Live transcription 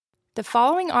The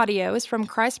following audio is from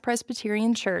Christ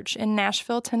Presbyterian Church in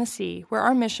Nashville, Tennessee, where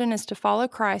our mission is to follow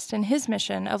Christ in his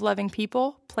mission of loving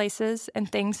people, places,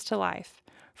 and things to life.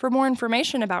 For more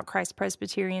information about Christ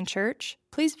Presbyterian Church,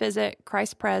 please visit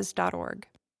christpres.org.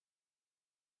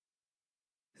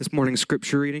 This morning's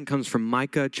scripture reading comes from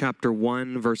Micah chapter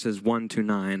 1, verses 1 to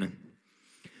 9.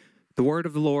 The word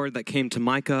of the Lord that came to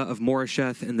Micah of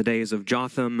Moresheth in the days of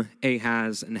Jotham,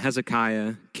 Ahaz, and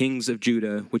Hezekiah, kings of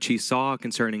Judah, which he saw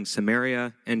concerning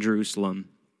Samaria and Jerusalem.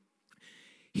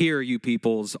 Hear, you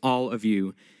peoples, all of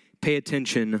you. Pay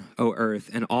attention, O earth,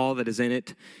 and all that is in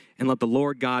it, and let the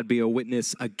Lord God be a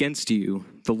witness against you,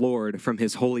 the Lord, from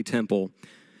his holy temple.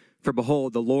 For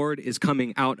behold, the Lord is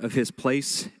coming out of his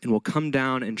place, and will come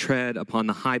down and tread upon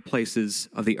the high places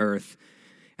of the earth.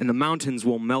 And the mountains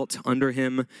will melt under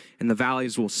him, and the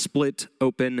valleys will split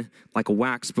open like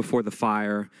wax before the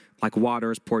fire, like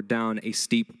waters poured down a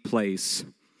steep place.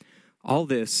 All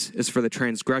this is for the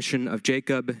transgression of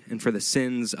Jacob and for the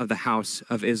sins of the house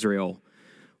of Israel.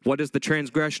 What is the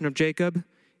transgression of Jacob?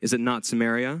 Is it not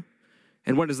Samaria?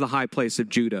 And what is the high place of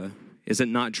Judah? Is it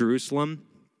not Jerusalem?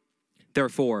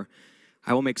 Therefore,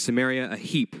 I will make Samaria a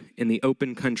heap in the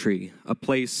open country, a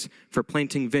place for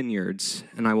planting vineyards,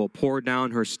 and I will pour down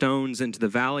her stones into the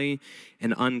valley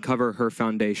and uncover her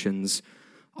foundations.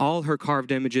 All her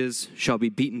carved images shall be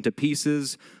beaten to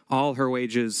pieces, all her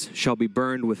wages shall be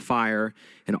burned with fire,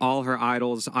 and all her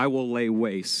idols I will lay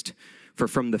waste. For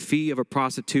from the fee of a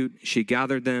prostitute she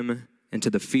gathered them, and to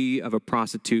the fee of a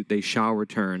prostitute they shall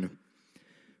return.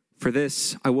 For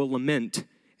this I will lament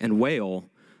and wail.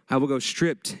 I will go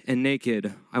stripped and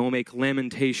naked. I will make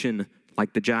lamentation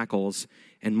like the jackals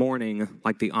and mourning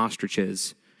like the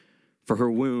ostriches. For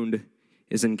her wound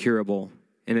is incurable,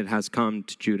 and it has come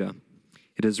to Judah.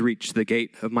 It has reached the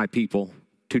gate of my people,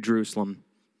 to Jerusalem.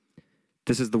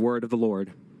 This is the word of the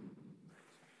Lord.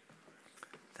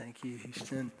 Thank you,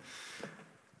 Houston.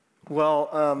 Well,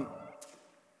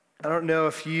 I don't know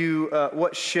if you,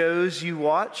 what shows you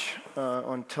watch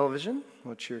on television,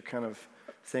 what your kind of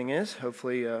thing is.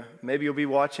 Hopefully, maybe you'll be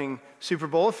watching Super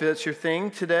Bowl if that's your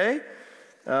thing today,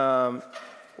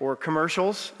 or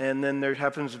commercials, and then there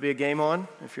happens to be a game on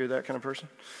if you're that kind of person.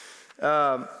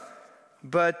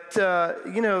 But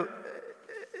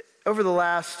over the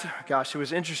last, it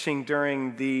was interesting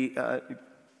during the,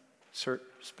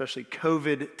 especially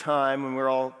COVID time when we're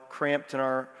all cramped in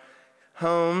our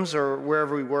homes or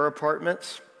wherever we were,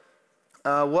 apartments.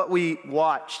 What we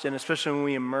watched, and especially when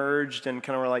we emerged and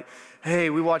kind of were like,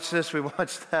 hey, we watched this, we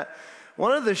watched that.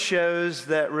 One of the shows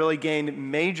that really gained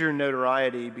major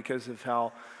notoriety because of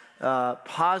how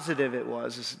positive it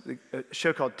was is a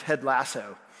show called Ted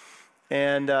Lasso.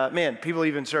 And people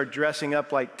even started dressing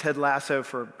up like Ted Lasso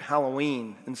for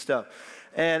Halloween and stuff.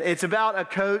 And it's about a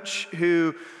coach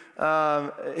who's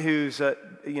a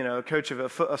coach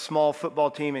of a small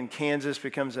football team in Kansas,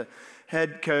 becomes a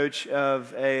head coach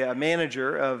of a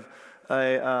manager of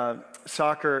a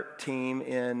soccer team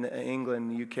in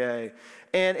England, UK.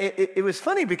 And it was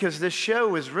funny because this show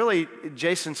was really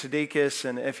Jason Sudeikis,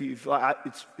 and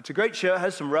it's a great show. It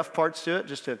has some rough parts to it,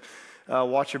 just to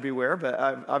watch or beware, but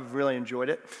I've really enjoyed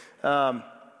it.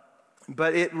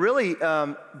 But it really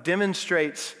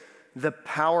demonstrates the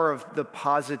power of the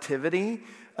positivity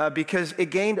because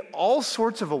it gained all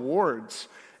sorts of awards.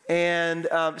 And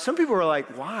some people were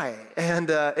like, why? And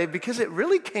because it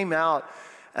really came out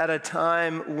at a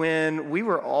time when we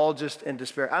were all just in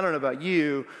despair. I don't know about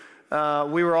you.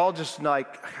 We were all just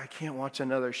like, I can't watch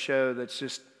another show that's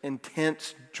just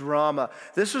intense drama.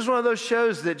 This was one of those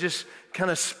shows that just kind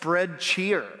of spread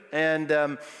cheer. And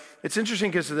it's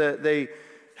interesting because they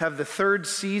have the third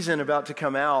season about to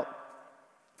come out.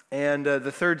 And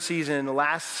the third season,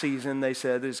 last season, they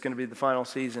said is going to be the final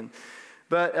season.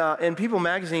 But in People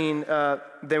magazine,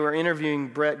 they were interviewing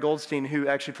Brett Goldstein, who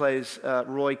actually plays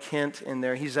Roy Kent in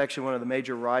there. He's actually one of the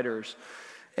major writers.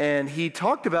 And he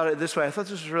talked about it this way. I thought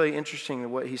this was really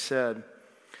interesting, what he said.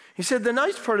 He said, the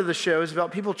nice part of the show is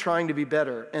about people trying to be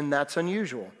better, and that's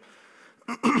unusual.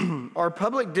 Our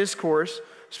public discourse,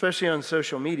 especially on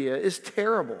social media, is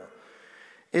terrible.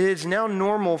 It is now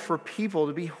normal for people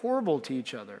to be horrible to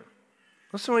each other.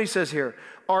 Listen to what he says here.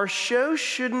 Our show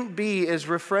shouldn't be as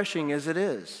refreshing as it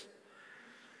is.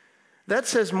 That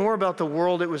says more about the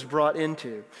world it was brought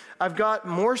into. I've got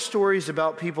more stories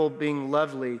about people being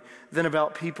lovely than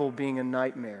about people being a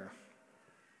nightmare.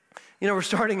 You know, we're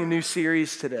starting a new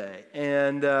series today,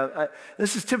 and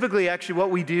this is typically actually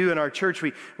what we do in our church.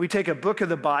 We take a book of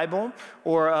the Bible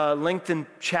or lengthened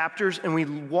chapters, and we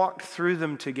walk through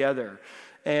them together.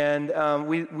 And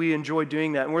we enjoy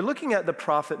doing that. And we're looking at the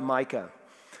prophet Micah.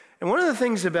 And one of the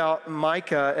things about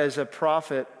Micah as a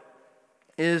prophet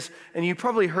is, and you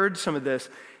probably heard some of this,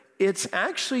 it's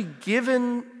actually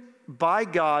given by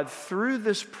God through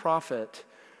this prophet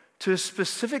to a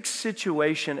specific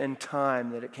situation and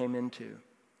time that it came into.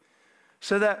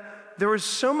 So that there was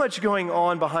so much going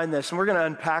on behind this, and we're going to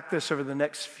unpack this over the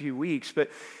next few weeks,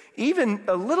 but even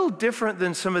a little different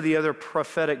than some of the other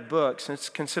prophetic books. It's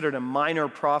considered a minor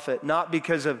prophet, not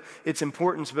because of its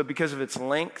importance, but because of its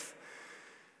length.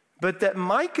 But that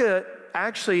Micah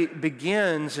actually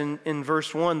begins in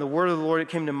verse 1, the word of the Lord, it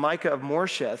came to Micah of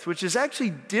Moresheth, which is actually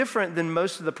different than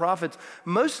most of the prophets.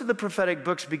 Most of the prophetic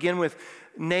books begin with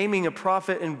naming a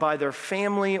prophet and by their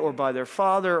family or by their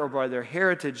father or by their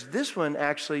heritage. This one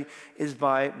actually is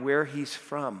by where he's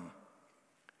from.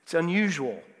 It's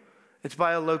unusual. It's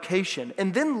by a location.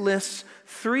 And then lists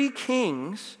 3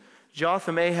 kings,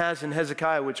 Jotham, Ahaz, and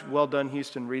Hezekiah, which, well done,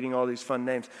 Houston, reading all these fun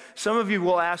names. Some of you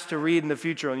will ask to read in the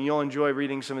future, and you'll enjoy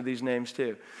reading some of these names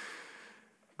too.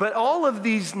 But all of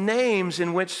these names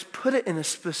in which put it in a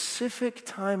specific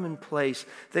time and place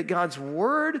that God's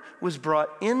word was brought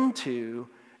into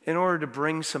in order to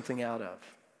bring something out of.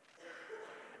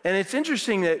 And it's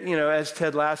interesting that, as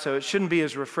Ted Lasso, it shouldn't be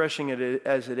as refreshing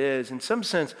as it is. In some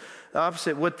sense, the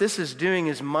opposite. What this is doing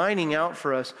is mining out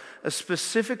for us a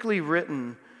specifically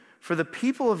written for the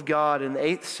people of God in the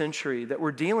 8th century that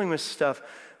were dealing with stuff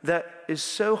that is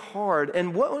so hard.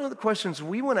 And one of the questions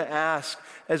we want to ask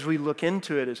as we look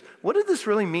into it is, what did this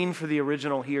really mean for the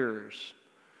original hearers?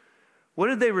 What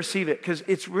did they receive it? Because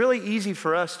it's really easy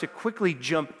for us to quickly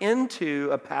jump into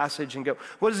a passage and go,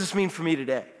 what does this mean for me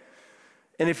today?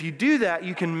 And if you do that,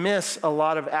 you can miss a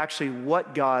lot of actually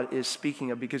what God is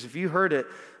speaking of. Because if you heard it,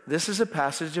 this is a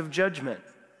passage of judgment.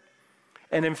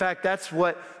 And in fact, that's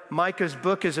what Micah's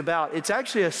book is about. It's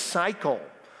actually a cycle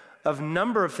of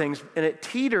number of things, and it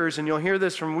teeters, and you'll hear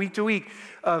this from week to week,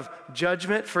 of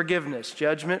judgment, forgiveness,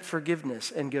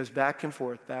 and goes back and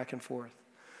forth, back and forth.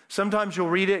 Sometimes you'll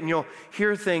read it and you'll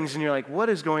hear things and you're like, what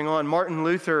is going on? Martin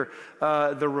Luther,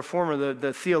 the reformer,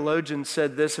 the theologian,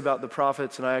 said this about the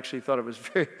prophets, and I actually thought it was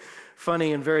very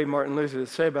funny and very Martin Luther to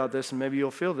say about this, and maybe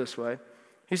you'll feel this way.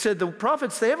 He said, the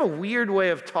prophets, they have a weird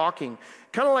way of talking,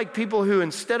 kind of like people who,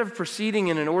 instead of proceeding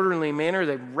in an orderly manner,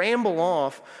 they ramble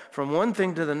off from one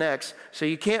thing to the next, so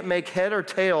you can't make head or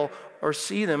tail or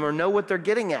see them or know what they're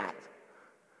getting at.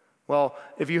 Well,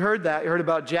 if you heard that, you heard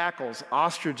about jackals,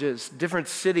 ostriches, different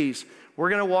cities. We're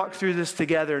going to walk through this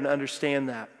together and understand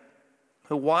that.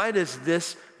 But why does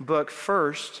this book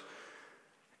first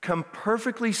come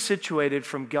perfectly situated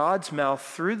from God's mouth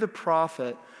through the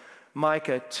prophet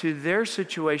Micah to their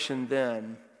situation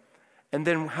then? And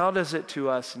then how does it to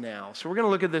us now? So we're going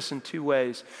to look at this in 2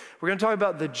 ways. We're going to talk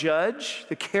about the judge,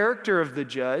 the character of the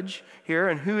judge here,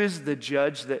 and who is the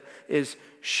judge that is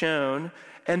shown.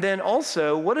 And then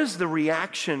also, what is the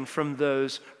reaction from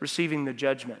those receiving the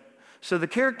judgment? So the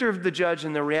character of the judge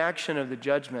and the reaction of the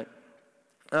judgment.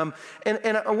 And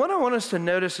what I want us to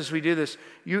notice as we do this,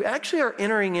 you actually are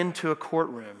entering into a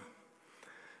courtroom.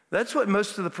 That's what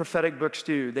most of the prophetic books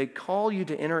do. They call you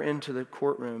to enter into the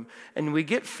courtroom. And we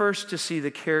get first to see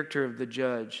the character of the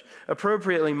judge.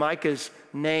 Appropriately, Micah's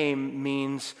name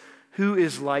means who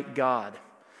is like God.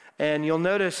 And you'll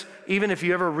notice, even if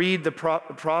you ever read the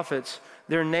prophets,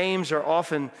 their names are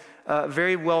often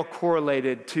very well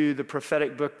correlated to the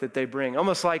prophetic book that they bring.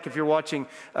 Almost like if you're watching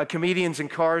Comedians in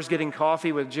Cars Getting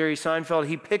Coffee with Jerry Seinfeld,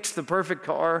 he picks the perfect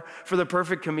car for the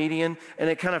perfect comedian, and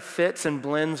it kind of fits and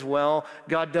blends well.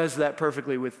 God does that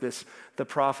perfectly with the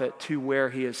prophet to where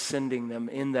he is sending them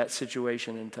in that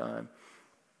situation and time.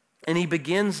 And he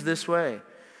begins this way.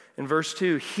 In verse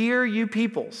 2, "Hear, you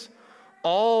peoples,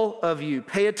 all of you,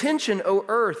 pay attention, O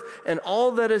earth, and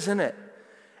all that is in it.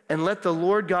 And let the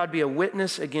Lord God be a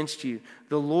witness against you,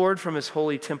 the Lord from his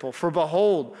holy temple. For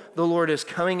behold, the Lord is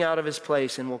coming out of his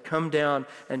place and will come down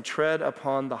and tread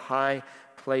upon the high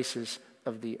places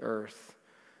of the earth."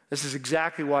 This is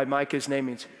exactly why Micah's name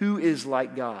means who is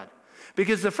like God.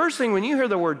 Because the first thing, when you hear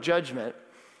the word judgment,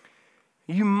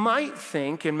 you might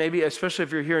think, and maybe especially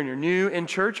if you're here and you're new in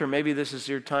church, or maybe this is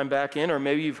your time back in, or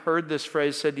maybe you've heard this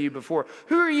phrase said to you before,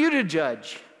 who are you to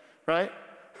judge, right?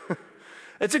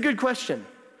 It's a good question.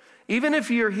 Even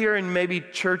if you're here and maybe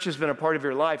church has been a part of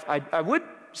your life, I would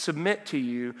submit to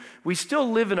you, we still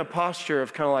live in a posture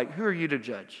of kind of like, who are you to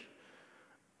judge?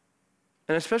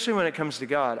 And especially when it comes to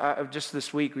God. Just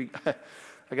this week,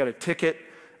 I got a ticket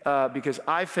because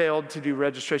I failed to do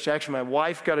registration. Actually, my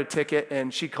wife got a ticket,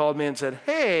 and she called me and said,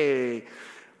 hey,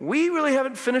 we really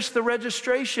haven't finished the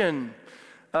registration.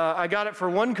 I got it for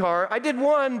one car. I did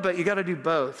one, but you got to do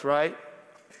both, right?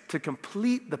 to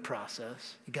complete the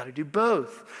process, you got to do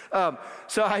both.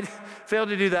 So I failed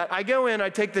to do that. I go in, I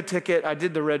take the ticket, I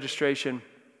did the registration,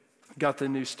 got the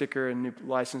new sticker and new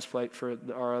license plate for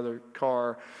our other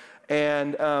car.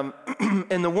 And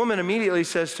and the woman immediately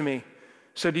says to me,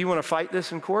 so do you want to fight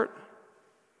this in court?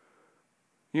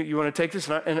 You want to take this?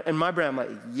 And my brain, I'm like,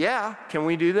 yeah, can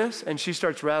we do this? And she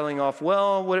starts rattling off,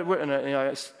 well,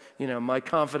 my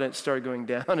confidence started going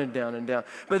down and down and down.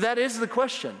 But that is the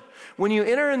question. When you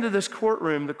enter into this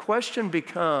courtroom, the question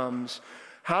becomes,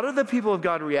 how do the people of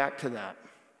God react to that?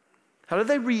 How do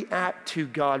they react to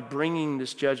God bringing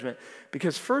this judgment?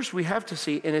 Because first we have to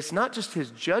see, and it's not just his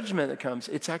judgment that comes,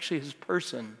 it's actually his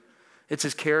person. It's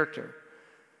his character.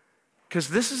 Because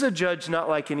this is a judge not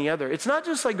like any other. It's not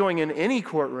just like going in any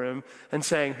courtroom and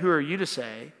saying, who are you to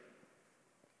say?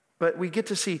 But we get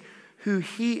to see who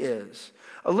he is.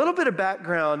 A little bit of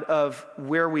background of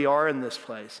where we are in this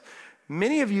place.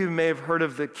 Many of you may have heard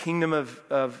of the kingdom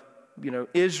of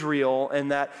Israel,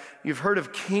 and that you've heard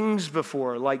of kings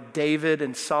before, like David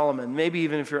and Solomon. Maybe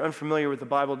even if you're unfamiliar with the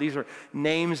Bible, these are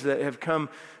names that have come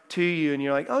to you, and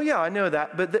you're like, oh yeah, I know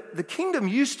that. But the kingdom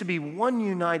used to be one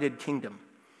united kingdom.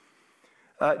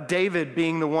 David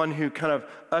being the one who kind of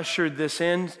ushered this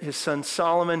in, his son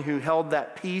Solomon who held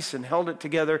that peace and held it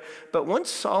together. But once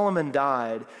Solomon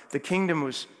died, the kingdom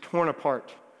was torn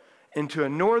apart into a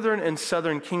northern and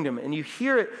southern kingdom. And you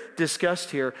hear it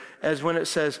discussed here as when it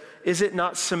says, is it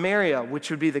not Samaria, which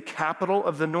would be the capital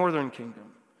of the northern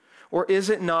kingdom? Or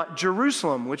is it not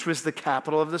Jerusalem, which was the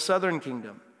capital of the southern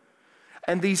kingdom?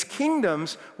 And these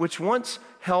kingdoms, which once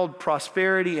held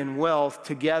prosperity and wealth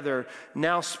together,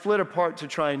 now split apart to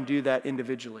try and do that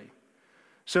individually.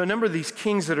 So a number of these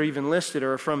kings that are even listed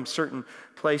are from certain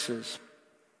places.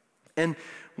 And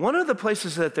one of the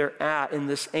places that they're at in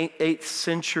this 8th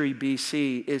century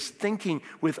BC is thinking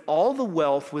with all the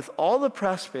wealth, with all the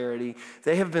prosperity,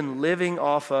 they have been living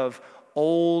off of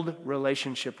old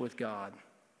relationship with God.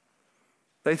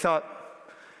 They thought,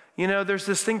 there's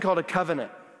this thing called a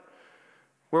covenant,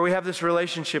 where we have this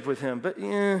relationship with him, but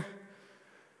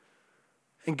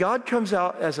And God comes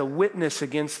out as a witness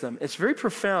against them. It's very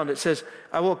profound. It says,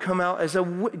 I will come out as the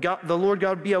Lord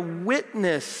God be a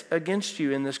witness against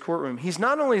you in this courtroom. He's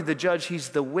not only the judge, he's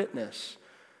the witness.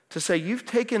 To say, you've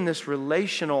taken this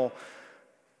relational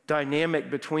dynamic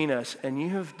between us and you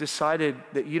have decided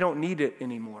that you don't need it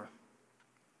anymore.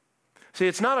 See,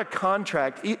 it's not a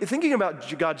contract. Thinking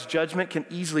about God's judgment can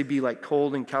easily be like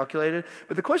cold and calculated.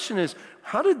 But the question is,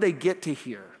 how did they get to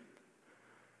here?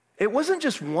 It wasn't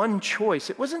just one choice.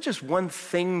 It wasn't just one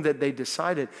thing that they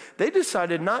decided. They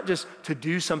decided not just to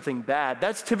do something bad.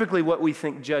 That's typically what we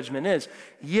think judgment is.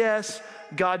 Yes,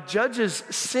 God judges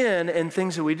sin and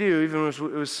things that we do, even as it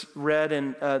was read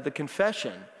in the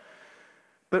confession.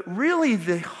 But really,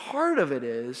 the heart of it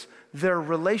is their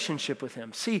relationship with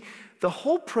him. See, the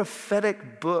whole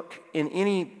prophetic book, in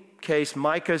any case,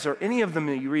 Micah's or any of them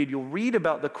that you read, you'll read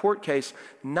about the court case,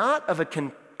 not of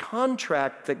a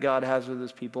contract that God has with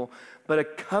his people, but a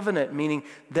covenant, meaning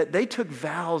that they took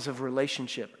vows of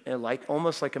relationship, like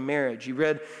almost like a marriage. You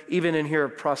read even in here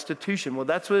of prostitution. Well,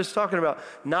 that's what it's talking about.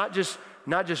 Not just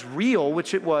real,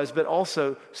 which it was, but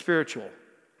also spiritual.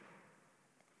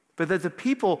 But that the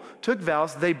people took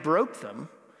vows, they broke them.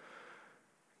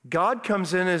 God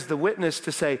comes in as the witness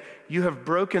to say, you have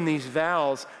broken these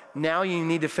vows, now you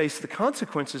need to face the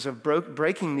consequences of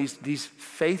breaking these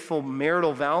faithful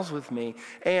marital vows with me.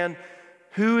 And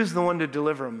who is the one to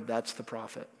deliver them? That's the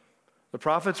prophet. The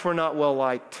prophets were not well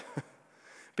liked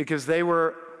because they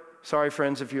were, sorry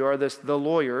friends if you are this, the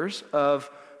lawyers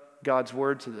of God's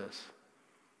word to this.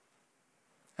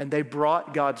 And they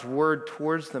brought God's word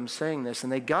towards them saying this.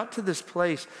 And they got to this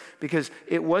place because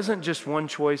it wasn't just one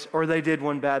choice or they did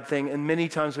one bad thing. And many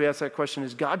times we ask that question,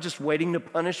 is God just waiting to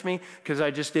punish me because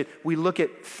I just did? We look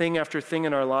at thing after thing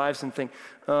in our lives and think,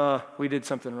 we did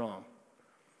something wrong.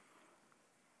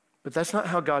 But that's not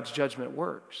how God's judgment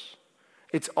works.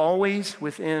 It's always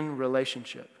within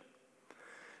relationship.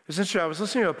 It's interesting. I was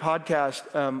listening to a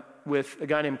podcast with a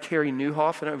guy named Carey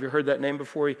Nieuwhof. I don't know if you've heard that name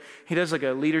before. He does like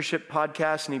a leadership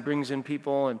podcast and he brings in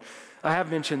people. And I have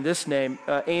mentioned this name,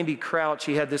 Andy Crouch.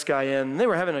 He had this guy in. And they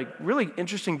were having a really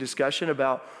interesting discussion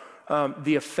about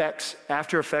the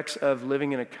after effects of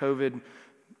living in a COVID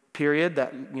period,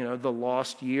 that, the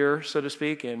lost year, so to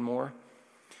speak, and more.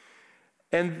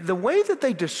 And the way that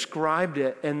they described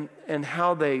it and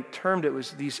how they termed it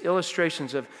was these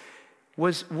illustrations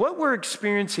was what we're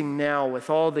experiencing now with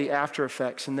all the after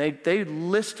effects. And they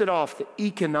listed off the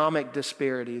economic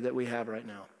disparity that we have right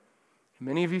now.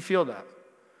 Many of you feel that.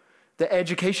 the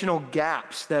educational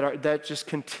gaps that just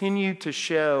continue to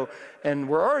show, and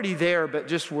we're already there, but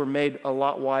just were made a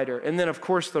lot wider. And then, of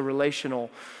course, the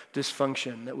relational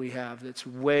dysfunction that we have that's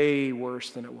way worse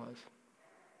than it was.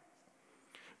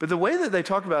 But the way that they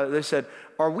talk about it, they said,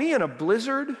 are we in a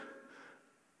blizzard,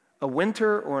 a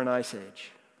winter, or an ice age?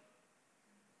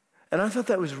 And I thought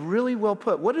that was really well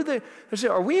put. What did they say?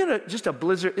 Are we in just a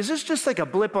blizzard? Is this just like a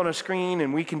blip on a screen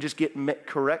and we can just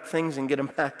correct things and get them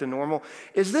back to normal?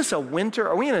 Is this a winter?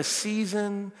 Are we in a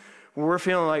season where we're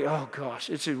feeling like, oh gosh,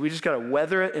 we just got to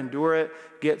weather it, endure it,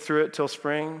 get through it till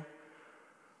spring?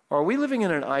 Or are we living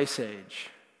in an ice age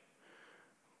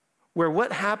where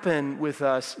what happened with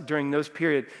us during those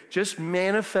periods just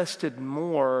manifested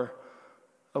more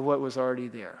of what was already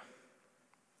there?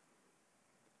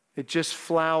 It just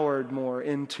flowered more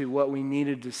into what we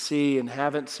needed to see and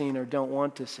haven't seen or don't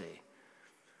want to see.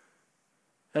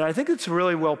 And I think it's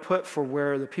really well put for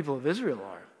where the people of Israel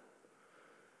are.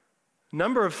 A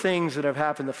number of things that have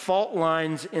happened, the fault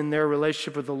lines in their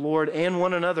relationship with the Lord and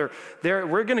one another.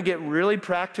 We're going to get really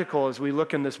practical as we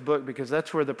look in this book because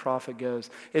that's where the prophet goes.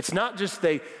 It's not just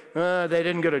they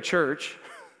didn't go to church.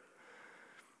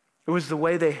 It was the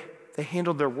way they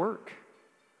handled their work.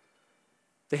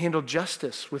 They handled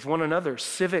justice with one another,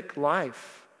 civic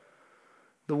life,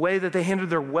 the way that they handled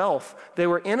their wealth. They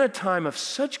were in a time of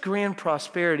such grand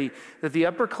prosperity that the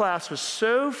upper class was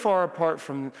so far apart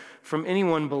from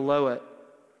anyone below it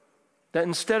that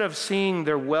instead of seeing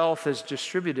their wealth as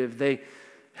distributive, they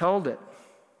held it.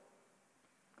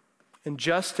 And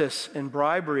justice and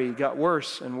bribery got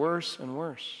worse and worse and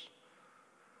worse.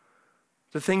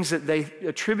 The things that they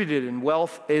attributed in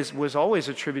wealth was always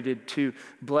attributed to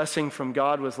blessing from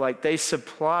God was like they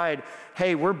supplied,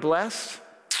 hey, we're blessed.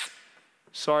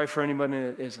 Sorry for anybody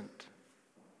that isn't.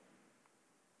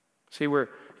 See where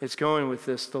it's going with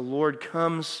this. The Lord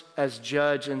comes as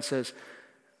judge and says,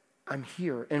 I'm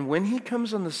here. And when he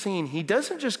comes on the scene, he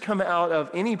doesn't just come out of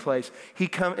any place.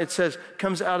 It says,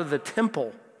 comes out of the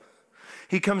temple.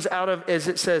 He comes out of, as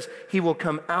it says, he will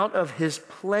come out of his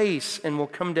place and will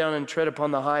come down and tread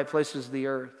upon the high places of the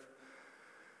earth.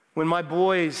 When my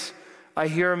boys, I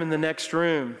hear them in the next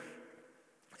room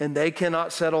and they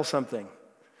cannot settle something.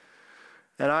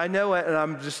 And I know it and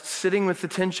I'm just sitting with the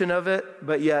tension of it,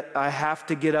 but yet I have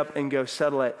to get up and go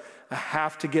settle it. I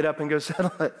have to get up and go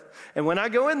settle it. And when I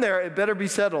go in there, it better be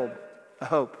settled. I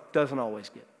hope. Doesn't always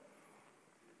get.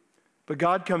 But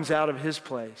God comes out of his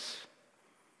place.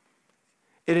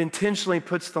 It intentionally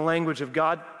puts the language of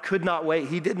God could not wait.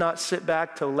 He did not sit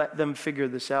back to let them figure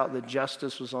this out, that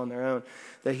justice was on their own,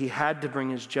 that he had to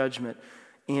bring his judgment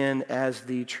in as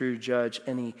the true judge.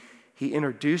 And he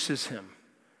introduces him,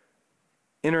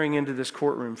 entering into this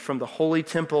courtroom from the holy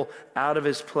temple out of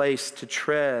his place to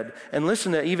tread. And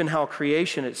listen to even how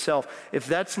creation itself, if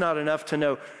that's not enough to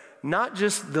know, not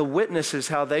just the witnesses,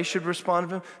 how they should respond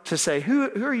to him, to say,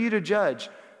 who are you to judge?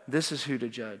 This is who to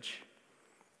judge.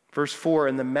 Verse 4,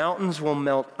 and the mountains will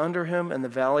melt under him, and the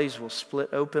valleys will split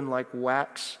open like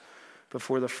wax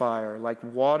before the fire, like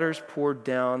waters poured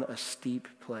down a steep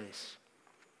place.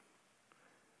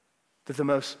 That the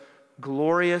most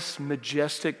glorious,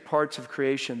 majestic parts of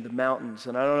creation, the mountains,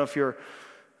 and I don't know if you're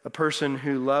a person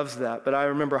who loves that, but I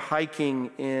remember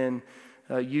hiking in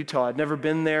Utah. I'd never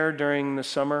been there during the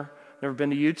summer, never been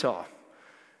to Utah.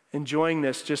 Enjoying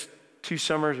this just 2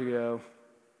 summers ago.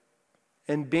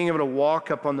 And being able to walk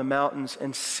up on the mountains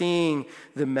and seeing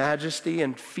the majesty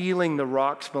and feeling the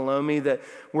rocks below me that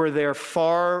were there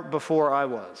far before I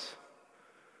was.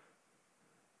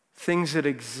 Things that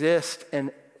exist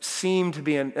and seem to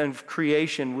be in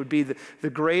creation would be the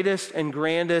greatest and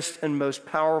grandest and most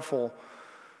powerful.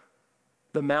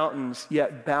 The mountains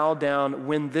yet bow down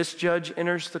when this judge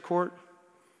enters the court.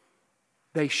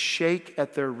 They shake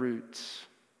at their roots.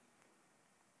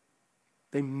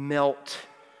 They melt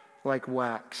like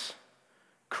wax.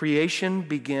 Creation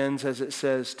begins, as it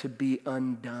says, to be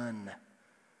undone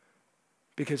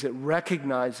because it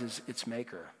recognizes its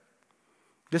maker.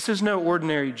 This is no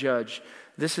ordinary judge.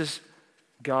 This is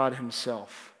God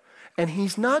himself. And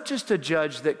he's not just a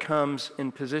judge that comes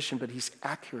in position, but he's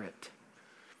accurate.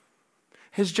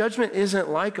 His judgment isn't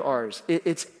like ours.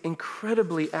 It's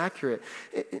incredibly accurate.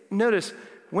 Notice,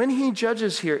 when he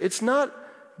judges here, it's not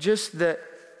just that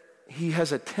he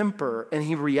has a temper and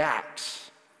he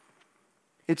reacts.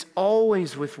 It's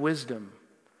always with wisdom.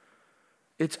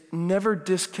 It's never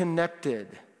disconnected.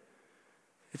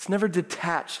 It's never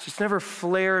detached. It's never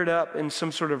flared up in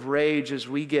some sort of rage as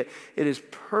we get. It is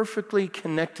perfectly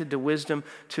connected to wisdom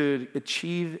to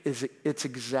achieve its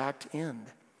exact end.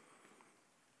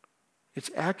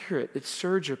 It's accurate. It's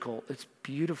surgical. It's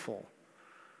beautiful.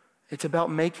 It's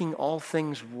about making all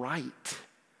things right.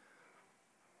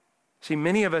 See,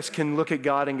 many of us can look at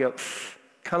God and go,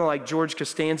 kind of like George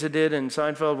Costanza did in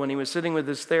Seinfeld when he was sitting with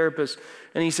his therapist,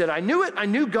 and he said, I knew it. I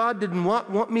knew God didn't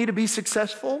want me to be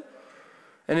successful.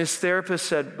 And his therapist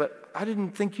said, but I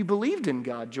didn't think you believed in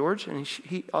God, George. And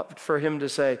he opted for him to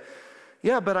say,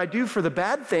 yeah, but I do for the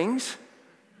bad things.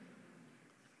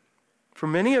 For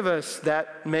many of us,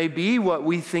 that may be what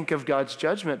we think of God's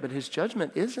judgment, but his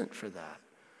judgment isn't for that.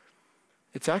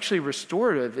 It's actually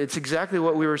restorative. It's exactly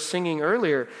what we were singing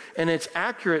earlier, and it's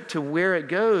accurate to where it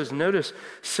goes. Notice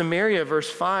Samaria, verse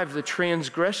 5, the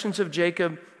transgressions of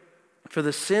Jacob for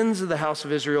the sins of the house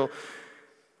of Israel.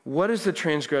 What is the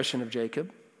transgression of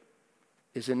Jacob?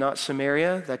 Is it not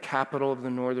Samaria, the capital of the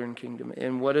northern kingdom?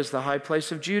 And what is the high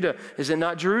place of Judah? Is it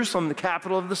not Jerusalem, the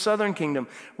capital of the southern kingdom,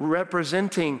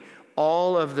 representing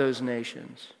all of those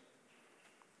nations?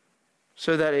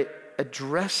 So that it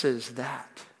addresses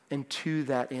that and to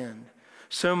that end.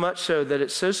 So much so that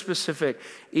it's so specific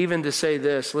even to say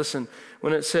this. Listen,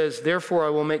 when it says, therefore I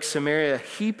will make Samaria a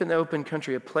heap in the open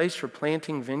country, a place for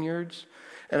planting vineyards,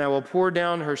 and I will pour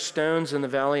down her stones in the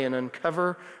valley and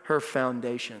uncover her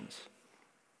foundations.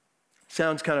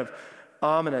 Sounds kind of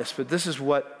ominous, but this is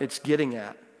what it's getting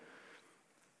at.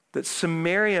 That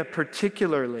Samaria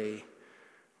particularly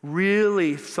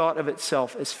really thought of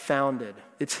itself as founded.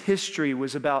 Its history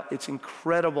was about its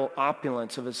incredible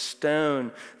opulence of a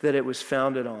stone that it was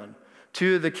founded on.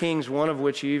 Two of the kings, one of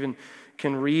which you even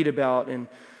can read about in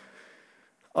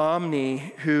Omni,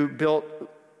 who built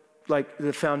like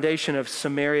the foundation of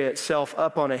Samaria itself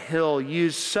up on a hill,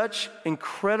 used such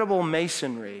incredible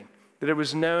masonry that it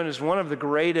was known as one of the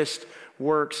greatest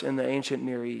works in the ancient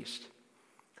Near East.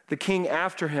 The king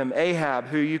after him, Ahab,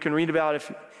 who you can read about if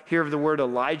you hear of the word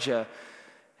Elijah,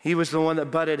 he was the one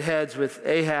that butted heads with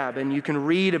Ahab, and you can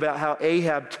read about how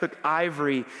Ahab took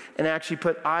ivory and actually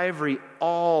put ivory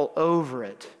all over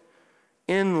it,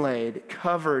 inlaid,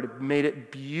 covered, made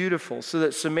it beautiful, so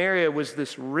that Samaria was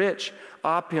this rich,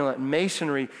 opulent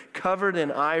masonry covered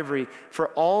in ivory for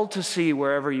all to see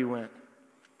wherever you went.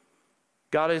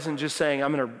 God isn't just saying,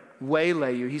 I'm going to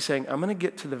waylay you. He's saying, I'm going to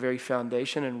get to the very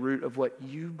foundation and root of what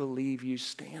you believe you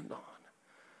stand on.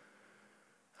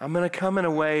 I'm going to come in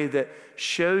a way that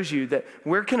shows you that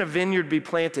where can a vineyard be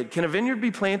planted? Can a vineyard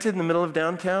be planted in the middle of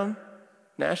downtown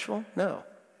Nashville? No.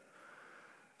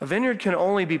 A vineyard can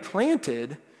only be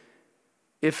planted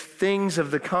if things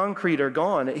of the concrete are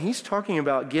gone. He's talking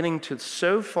about getting to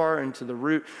so far into the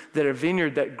root that a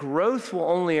vineyard, that growth will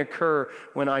only occur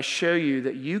when I show you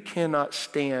that you cannot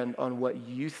stand on what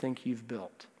you think you've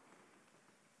built.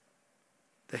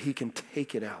 That he can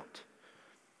take it out.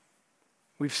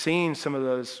 We've seen some of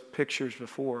those pictures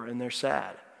before, and they're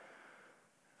sad,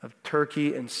 of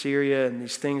Turkey and Syria and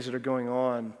these things that are going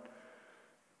on.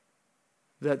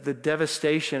 That the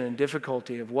devastation and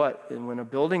difficulty of what? And when a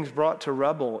building's brought to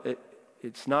rubble,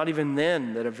 it's not even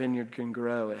then that a vineyard can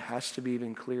grow. It has to be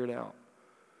even cleared out.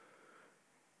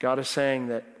 God is saying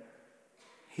that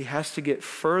he has to get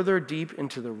further deep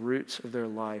into the roots of their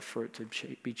life for it to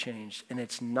be changed. And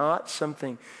it's not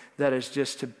something that is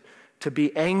just to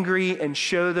be angry and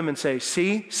show them and say,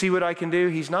 see what I can do?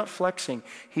 He's not flexing.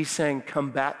 He's saying, come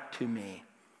back to me.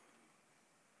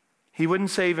 He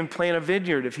wouldn't say even plant a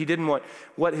vineyard if he didn't want.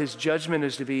 What his judgment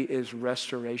is to be is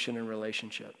restoration and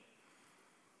relationship.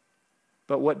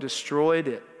 But what destroyed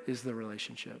it is the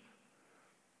relationship.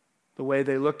 The way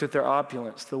they looked at their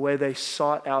opulence, the way they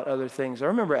sought out other things. I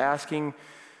remember asking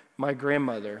my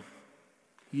grandmother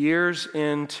years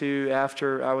into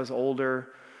after I was older,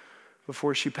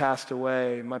 before she passed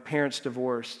away, my parents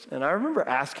divorced. And I remember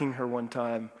asking her one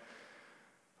time,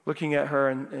 looking at her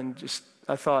and just,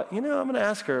 I thought, I'm going to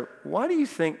ask her, why do you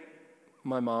think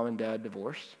my mom and dad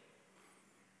divorced?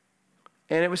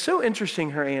 And it was so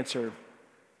interesting, her answer.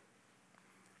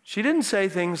 She didn't say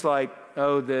things like,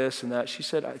 oh, this and that. She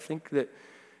said, I think that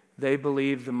they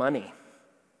believed the money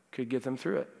could get them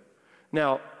through it.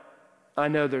 Now, I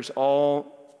know there's a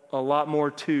lot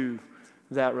more to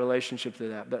that relationship to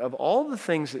that. But of all the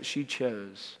things that she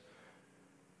chose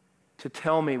to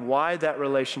tell me why that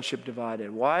relationship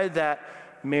divided, why that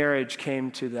marriage came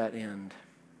to that end,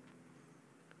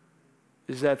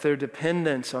 is that their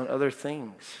dependence on other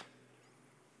things,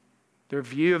 their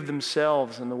view of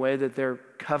themselves and the way that their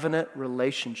covenant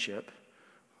relationship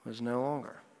was no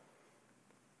longer.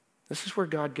 This is where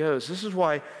God goes. This is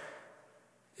why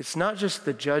it's not just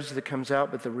the judge that comes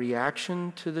out, but the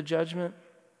reaction to the judgment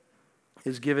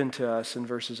is given to us in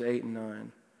verses 8 and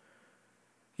 9.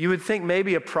 You would think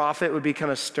maybe a prophet would be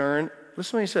kind of stern.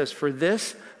 Listen to what he says. For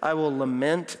this I will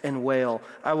lament and wail.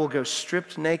 I will go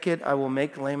stripped naked. I will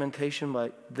make lamentation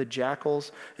like the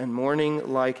jackals and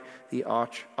mourning like the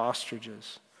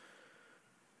ostriches.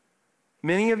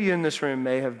 Many of you in this room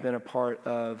may have been a part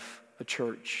of a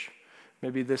church.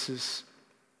 Maybe this is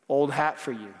old hat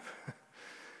for you.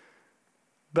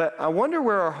 But I wonder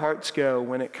where our hearts go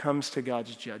when it comes to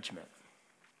God's judgment.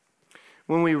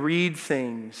 When we read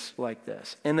things like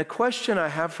this. And the question I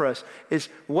have for us is,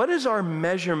 what is our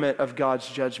measurement of God's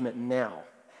judgment now?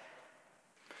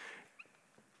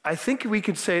 I think we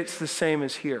could say it's the same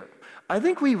as here. I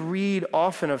think we read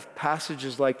often of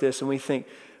passages like this and we think,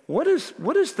 what is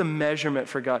the measurement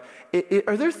for God?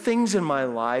 Are there things in my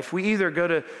life? We either go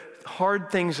to hard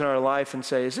things in our life and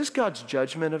say, is this God's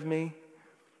judgment of me?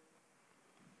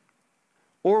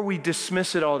 Or we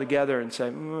dismiss it altogether and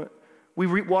say,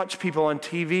 we watch people on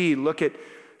TV look at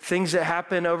things that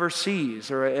happen overseas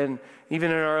and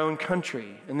even in our own country,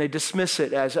 and they dismiss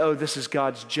it as, oh, this is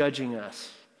God's judging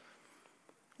us.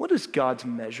 What is God's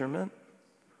measurement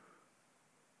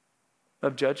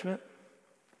of judgment?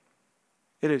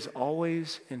 It is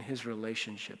always in his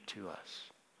relationship to us.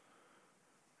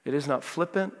 It is not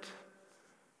flippant.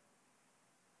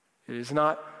 It is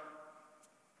not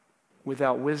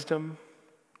without wisdom.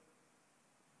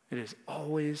 It is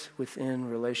always within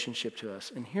relationship to us.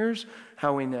 And here's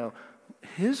how we know.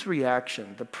 His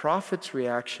reaction, the prophet's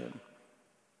reaction,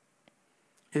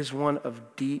 is one of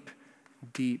deep,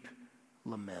 deep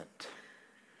lament.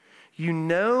 You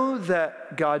know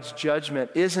that God's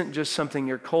judgment isn't just something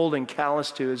you're cold and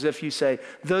callous to, as if you say,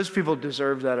 those people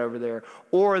deserve that over there.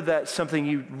 Or that's something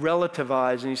you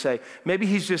relativize and you say, maybe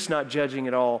he's just not judging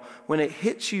at all. When it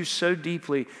hits you so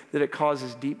deeply that it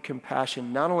causes deep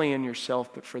compassion, not only in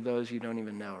yourself, but for those you don't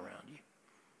even know around you.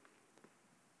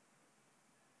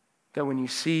 That when you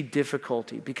see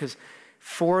difficulty, because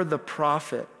for the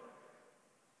prophet,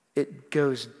 it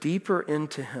goes deeper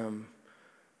into him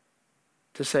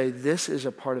to say this is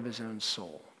a part of his own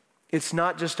soul. It's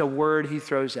not just a word he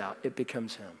throws out, it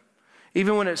becomes him.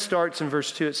 Even when it starts in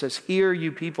verse 2, it says, hear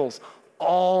you peoples,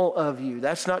 all of you.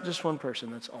 That's not just one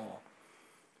person, that's all.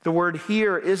 The word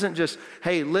hear isn't just,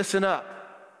 hey, listen up.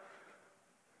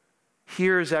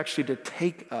 Hear is actually to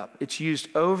take up. It's used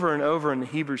over and over in the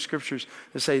Hebrew scriptures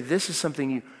to say this is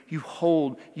something you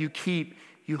hold, you keep,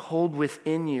 you hold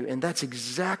within you. And that's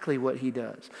exactly what he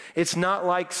does. It's not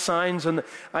like signs on the,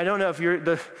 I don't know if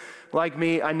you're like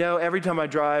me, I know every time I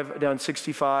drive down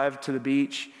 65 to the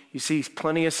beach, you see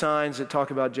plenty of signs that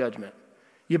talk about judgment.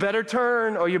 You better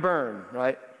turn or you burn,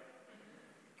 right?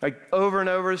 Like over and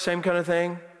over, the same kind of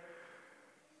thing.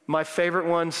 My favorite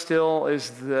one still is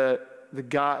the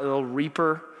guy, the little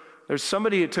reaper. There's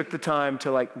somebody who took the time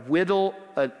to like whittle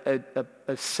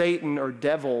a Satan or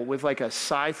devil with like a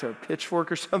scythe or a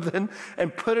pitchfork or something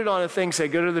and put it on a thing, say,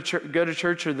 go to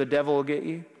church or the devil will get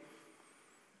you.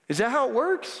 Is that how it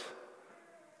works?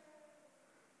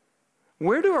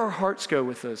 Where do our hearts go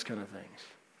with those kind of things?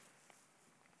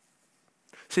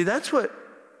 See, that's what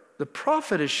the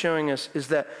prophet is showing us, is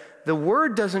that the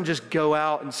word doesn't just go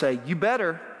out and say, you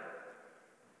better.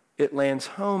 It lands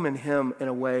home in him in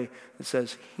a way that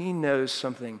says he knows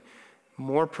something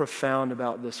more profound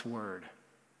about this word.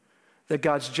 That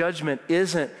God's judgment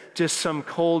isn't just some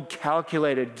cold,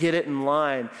 calculated, get it in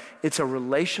line. It's a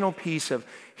relational piece of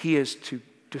he is to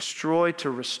destroy,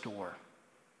 to restore,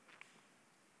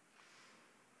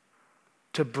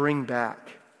 to bring back.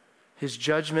 His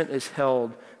judgment is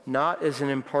held not as an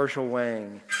impartial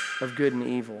weighing of good and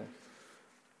evil,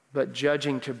 but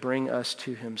judging to bring us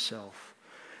to himself.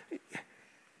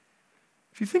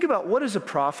 If you think about what is a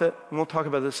prophet, and we'll talk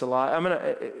about this a lot,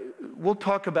 we'll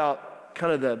talk about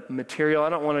kind of the material. I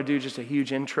don't want to do just a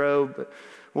huge intro, but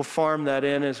we'll farm that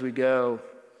in as we go.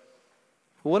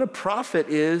 What a prophet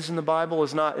is in the Bible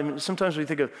is not, I mean, sometimes we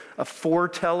think of a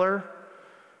foreteller,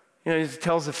 he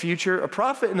tells the future. A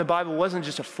prophet in the Bible wasn't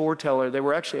just a foreteller, they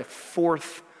were actually a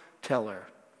forth teller.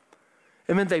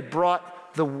 It meant they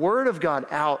brought the word of God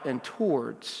out and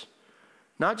towards.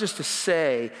 Not just to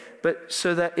say, but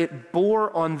so that it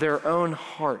bore on their own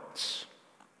hearts.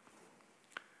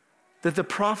 That the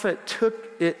prophet took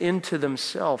it into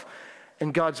themselves,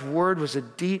 and God's word was a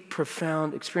deep,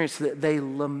 profound experience that they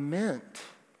lament.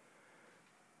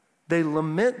 They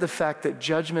lament the fact that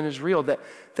judgment is real,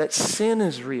 that sin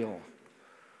is real.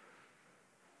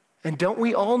 And don't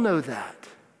we all know that?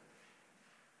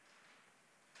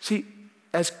 See,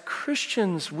 as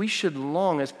Christians, we should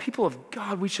long, as people of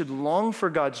God, we should long for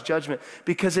God's judgment,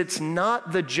 because it's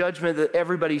not the judgment that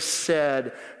everybody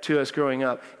said to us growing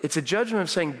up. It's a judgment of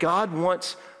saying God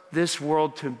wants this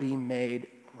world to be made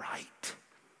right.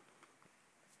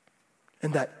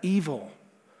 And that evil,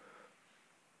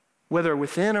 whether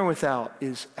within or without,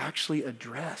 is actually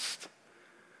addressed.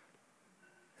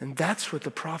 And that's what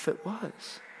the prophet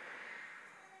was.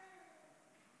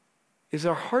 Is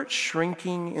our heart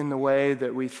shrinking in the way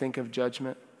that we think of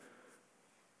judgment?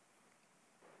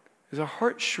 Is our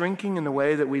heart shrinking in the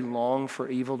way that we long for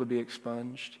evil to be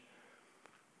expunged?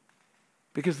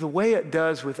 Because the way it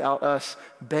does without us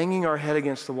banging our head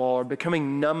against the wall or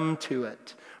becoming numb to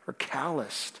it or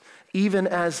calloused, even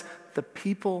as the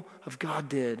people of God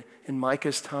did in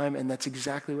Micah's time, and that's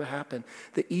exactly what happened.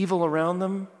 The evil around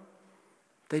them,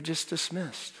 they just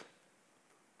dismissed.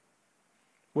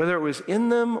 Whether it was in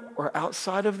them or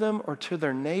outside of them or to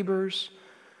their neighbors,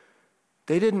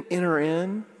 they didn't enter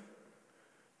in.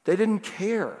 They didn't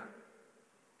care.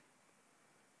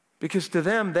 Because to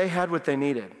them, they had what they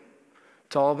needed.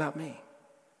 It's all about me.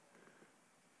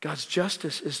 God's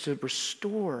justice is to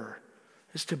restore,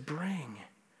 is to bring.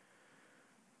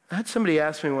 I had somebody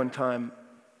ask me one time,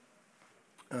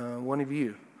 one of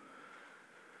you,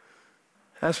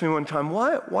 asked me one time,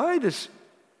 why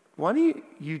do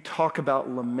you talk about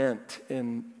lament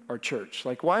in our church?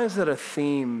 Like, why is that a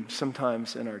theme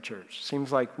sometimes in our church?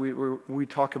 Seems like we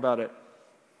talk about it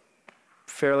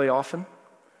fairly often.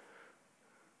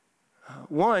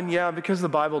 One, yeah, because the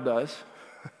Bible does.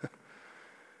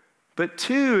 But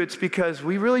two, it's because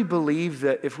we really believe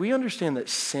that if we understand that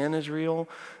sin is real,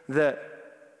 that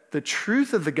the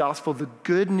truth of the gospel, the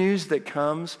good news that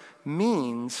comes,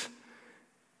 means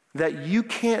that you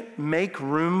can't make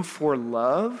room for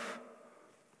love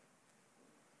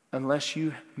unless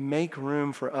you make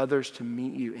room for others to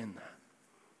meet you in that.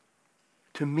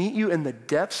 To meet you in the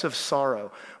depths of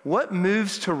sorrow. What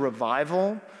moves to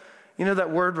revival? You know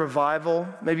that word revival?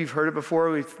 Maybe you've heard it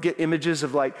before. We get images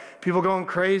of like people going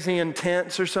crazy in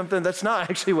tents or something. That's not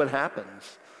actually what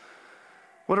happens.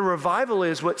 What a revival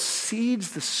is, what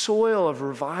seeds the soil of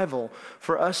revival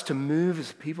for us to move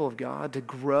as people of God, to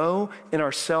grow in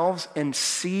ourselves and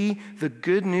see the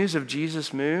good news of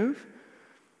Jesus move,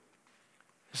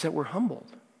 is that we're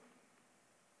humbled,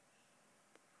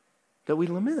 that we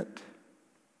lament,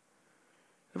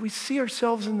 that we see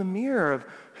ourselves in the mirror of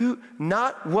who,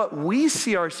 not what we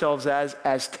see ourselves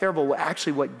as terrible,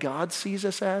 actually what God sees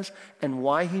us as and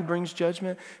why he brings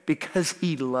judgment, because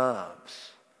he loves.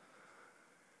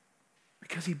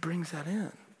 Because he brings that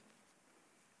in.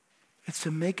 It's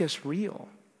to make us real.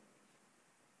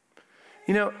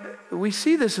 You know, we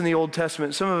see this in the Old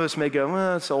Testament. Some of us may go,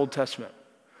 well, it's the Old Testament.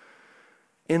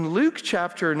 In Luke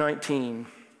chapter 19,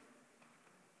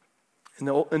 in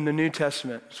the New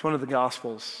Testament, it's one of the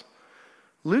Gospels,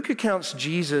 Luke accounts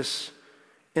Jesus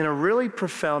in a really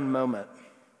profound moment.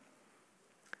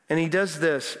 And he does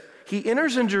this. He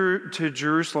enters into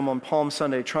Jerusalem on Palm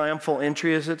Sunday, triumphal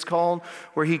entry as it's called,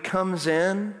 where he comes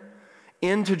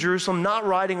into Jerusalem, not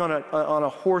riding on a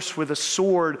horse with a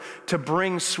sword to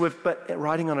bring swift, but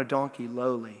riding on a donkey,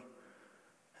 lowly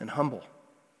and humble.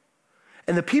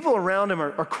 And the people around him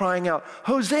are crying out,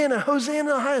 Hosanna, Hosanna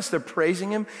the highest. They're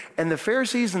praising him. And the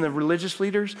Pharisees and the religious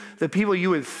leaders, the people you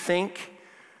would think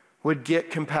would get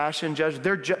compassion,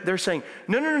 judgment, they're saying,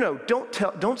 no,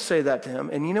 don't say that to him.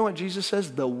 And you know what Jesus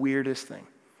says? The weirdest thing.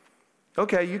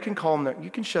 Okay, you can call them, you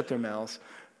can shut their mouths,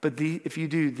 but if you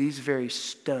do, these very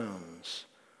stones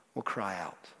will cry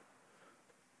out.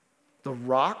 The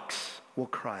rocks will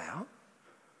cry out.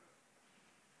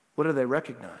 What do they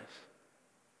recognize?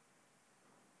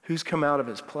 Who's come out of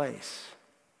his place?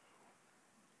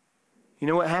 You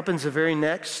know what happens the very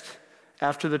next,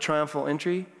 after the triumphal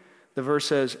entry? The verse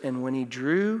says, and when he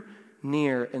drew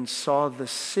near and saw the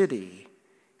city,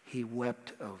 he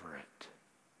wept over it.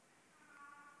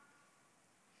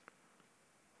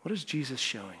 What is Jesus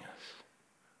showing us?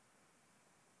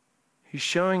 He's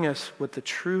showing us what the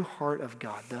true heart of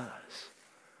God does.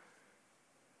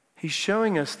 He's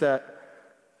showing us that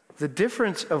the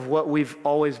difference of what we've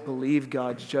always believed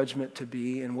God's judgment to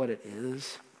be and what it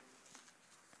is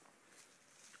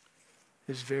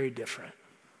very different.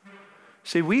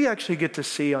 See, we actually get to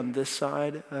see on this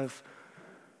side of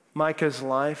Micah's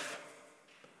life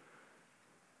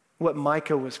what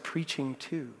Micah was preaching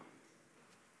to.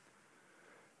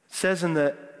 It says in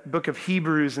the book of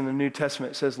Hebrews in the New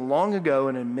Testament, it says, long ago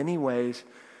and in many ways,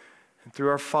 and through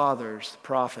our fathers, the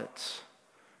prophets,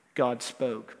 God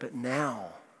spoke. But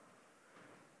now,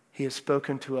 he has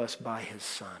spoken to us by his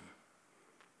Son.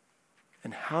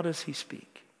 And how does he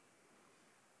speak?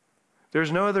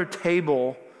 There's no other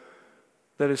table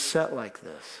that is set like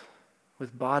this,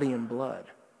 with body and blood.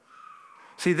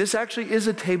 See, this actually is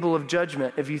a table of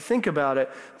judgment. If you think about it,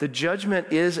 the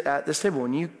judgment is at this table.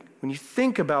 When you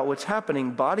think about what's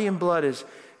happening, body and blood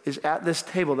is at this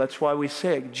table. That's why we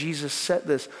say it. Jesus set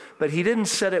this. But he didn't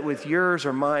set it with yours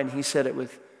or mine. He set it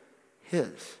with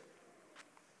his.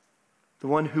 The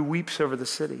one who weeps over the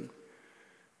city.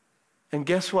 And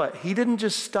guess what? He didn't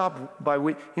just stop by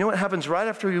You know what happens right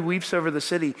after he weeps over the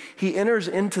city? He enters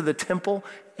into the temple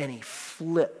and he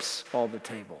flips all the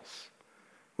tables.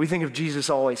 We think of Jesus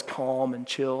always calm and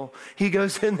chill. He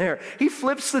goes in there. He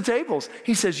flips the tables.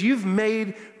 He says, you've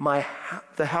made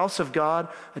the house of God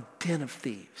a den of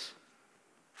thieves.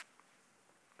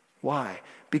 Why?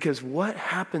 Because what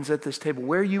happens at this table,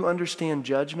 where you understand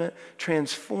judgment,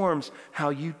 transforms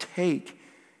how you take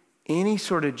any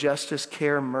sort of justice,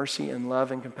 care, mercy, and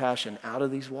love and compassion out of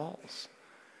these walls.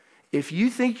 If you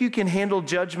think you can handle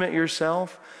judgment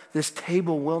yourself, this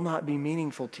table will not be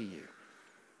meaningful to you.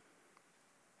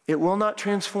 It will not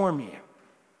transform you.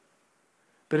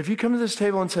 But if you come to this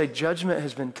table and say, judgment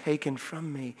has been taken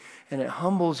from me, and it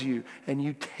humbles you, and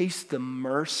you taste the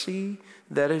mercy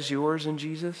that is yours in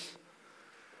Jesus,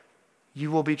 you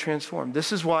will be transformed.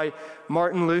 This is why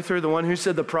Martin Luther, the one who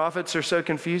said the prophets are so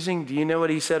confusing, do you know what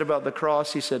he said about the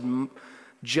cross? He said,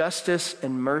 justice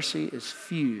and mercy is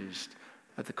fused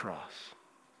at the cross.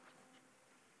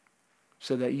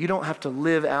 So that you don't have to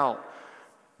live out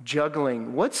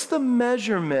juggling. What's the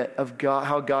measurement of God,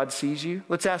 how God sees you?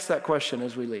 Let's ask that question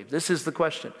as we leave. This is the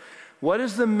question. What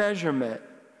is the measurement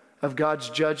of God's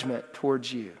judgment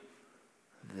towards you?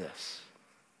 This.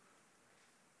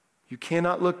 You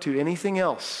cannot look to anything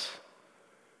else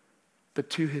but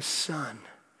to his Son.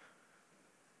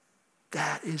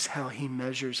 That is how he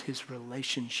measures his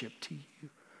relationship to you.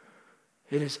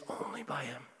 It is only by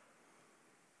him.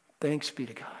 Thanks be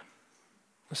to God.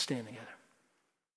 Let's stand together.